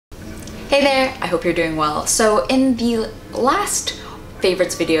Hey there, I hope you're doing well. So in the last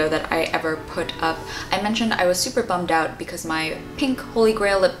favorites video that I ever put up, I mentioned I was super bummed out because my pink Holy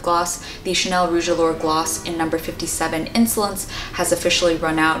Grail lip gloss, the Chanel Rouge Allure gloss in number 57 Insolence, has officially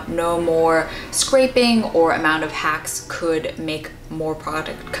run out. No more scraping or amount of hacks could make more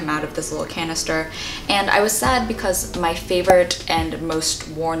product come out of this little canister. And I was sad because my favorite and most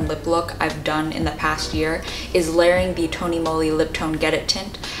worn lip look I've done in the past year is layering the Tony Moly Lip Tone Get It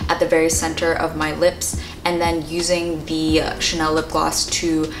tint at the very center of my lips and then using the Chanel lip gloss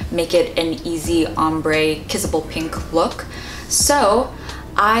to make it an easy ombre kissable pink look. So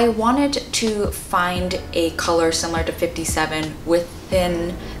I wanted to find a color similar to 57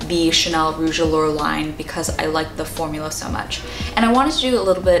 within the Chanel Rouge Allure line because I like the formula so much. And I wanted to do a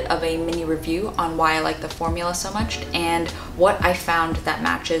little bit of a mini review on why I like the formula so much and what I found that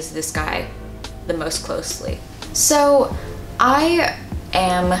matches this guy the most closely. So I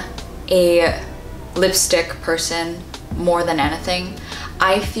am a lipstick person more than anything.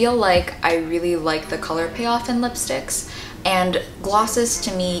 I feel like I really like the color payoff in lipsticks, and glosses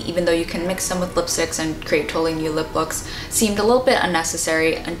to me, even though you can mix them with lipsticks and create totally new lip looks, seemed a little bit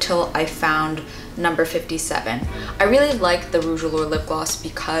unnecessary until I found number 57. I really like the Rouge Allure lip gloss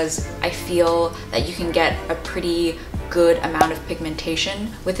because I feel that you can get a pretty good amount of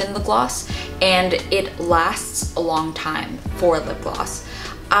pigmentation within the gloss and it lasts a long time for a lip gloss.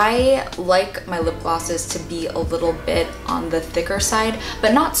 I like my lip glosses to be a little bit on the thicker side,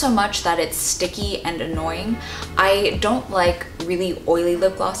 but not so much that it's sticky and annoying. I don't like really oily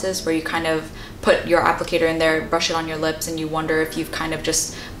lip glosses where you kind of put your applicator in there, brush it on your lips, and you wonder if you've kind of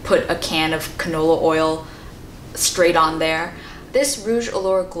just put a can of canola oil straight on there. This Rouge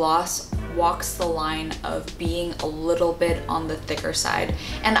Allure gloss walks the line of being a little bit on the thicker side,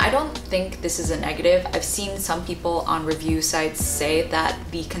 and I don't think this is a negative. I've seen some people on review sites say that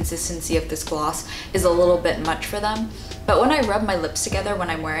the consistency of this gloss is a little bit much for them, but when I rub my lips together when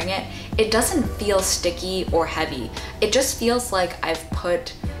I'm wearing it, it doesn't feel sticky or heavy. It just feels like I've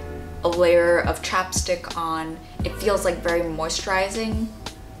put a layer of chapstick on. It feels like very moisturizing,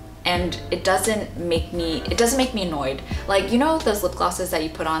 and it doesn't make me annoyed. Like, you know those lip glosses that you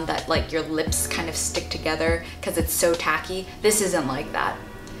put on that like your lips kind of stick together because it's so tacky? This isn't like that.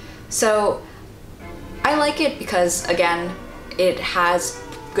 So I like it because, again, it has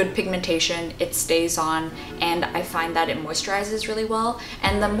good pigmentation, it stays on, and I find that it moisturizes really well.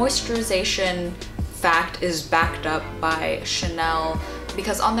 And the moisturization fact is backed up by Chanel,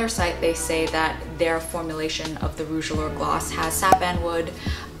 because on their site they say that their formulation of the Rouge Allure gloss has saffron wood,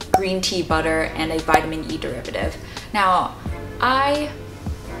 green tea butter, and a vitamin E derivative. Now, I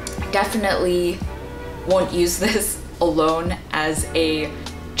definitely won't use this alone as a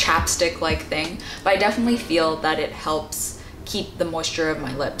chapstick-like thing, but I definitely feel that it helps keep the moisture of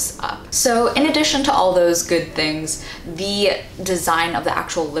my lips up. So in addition to all those good things, the design of the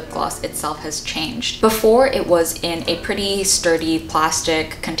actual lip gloss itself has changed. Before, it was in a pretty sturdy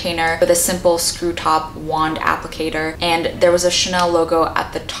plastic container with a simple screw top wand applicator, and there was a Chanel logo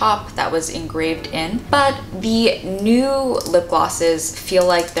at the top that was engraved in. But the new lip glosses feel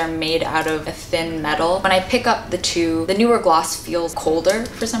like they're made out of a thin metal. When I pick up the two, the newer gloss feels colder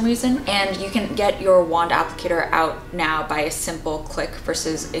for some reason, and you can get your wand applicator out now by a simple click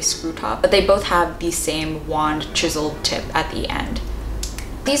versus a screw top, but they both have the same wand chiseled tip at the end.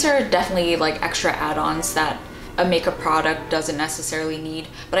 These are definitely like extra add-ons that a makeup product doesn't necessarily need,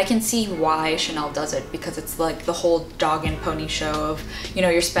 but I can see why Chanel does it, because it's like the whole dog and pony show of, you know,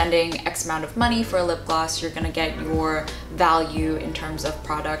 you're spending X amount of money for a lip gloss, you're gonna get your value in terms of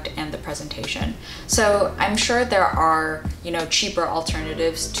product and the presentation. So I'm sure there are, you know, cheaper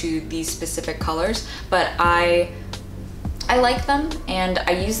alternatives to these specific colors, but I like them, and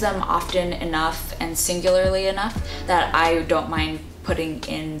I use them often enough and singularly enough that I don't mind putting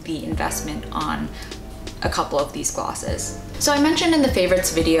in the investment on a couple of these glosses. So I mentioned in the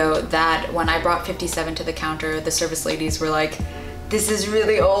favorites video that when I brought 57 to the counter, the service ladies were like, "This is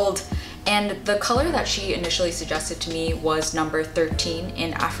really old." And the color that she initially suggested to me was number 13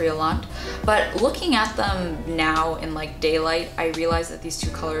 in Affriolant. But looking at them now in like daylight, I realized that these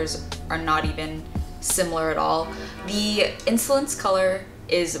two colors are not even similar at all. The Insolence color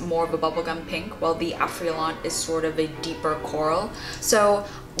is more of a bubblegum pink, while the Affriolant is sort of a deeper coral. So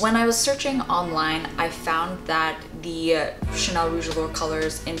when I was searching online, I found that the Chanel Rouge Allure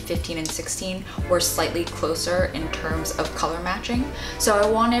colors in 15 and 16 were slightly closer in terms of color matching. So I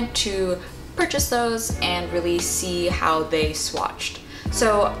wanted to purchase those and really see how they swatched.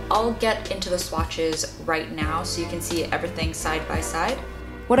 So I'll get into the swatches right now so you can see everything side by side.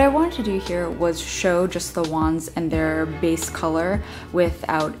 what I wanted to do here was show just the wands and their base color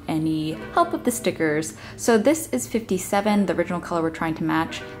without any help with the stickers. So this is 57, the original color we're trying to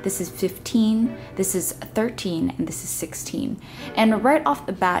match. This is 15, this is 13, and this is 16. And right off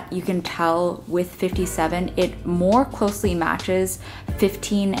the bat, you can tell with 57, it more closely matches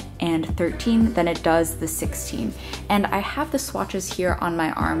 15 and 13 than it does the 16. And I have the swatches here on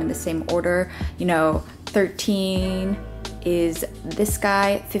my arm in the same order. You know, 13 is this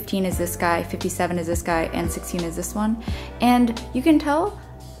guy, 15 is this guy, 57 is this guy, and 16 is this one. And you can tell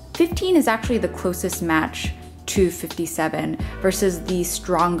 15 is actually the closest match to 57 versus the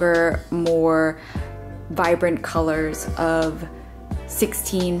stronger, more vibrant colors of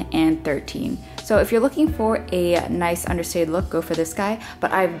 16 and 13. So if you're looking for a nice understated look, go for this guy,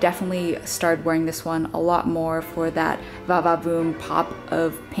 but I've definitely started wearing this one a lot more for that va-va-voom pop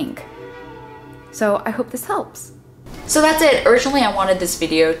of pink. So I hope this helps. So that's it. Originally I wanted this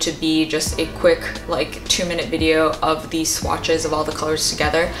video to be just a quick like 2-minute video of the swatches of all the colors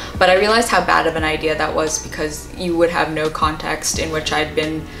together, but I realized how bad of an idea that was because you would have no context in which I'd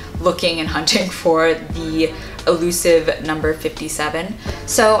been looking and hunting for the elusive number 57.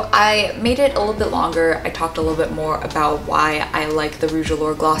 So I made it a little bit longer. I talked a little bit more about why I like the Rouge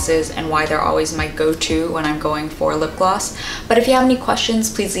Allure glosses and why they're always my go-to when I'm going for lip gloss. But if you have any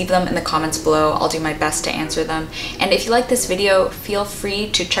questions, please leave them in the comments below. I'll do my best to answer them. And if you like this video, feel free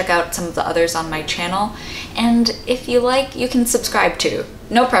to check out some of the others on my channel. And if you like, you can subscribe too.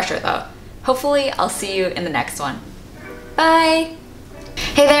 No pressure though. Hopefully I'll see you in the next one. Bye!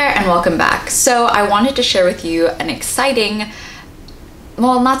 Hey there and welcome back. So I wanted to share with you an exciting,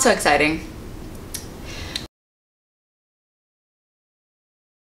 well, not so exciting,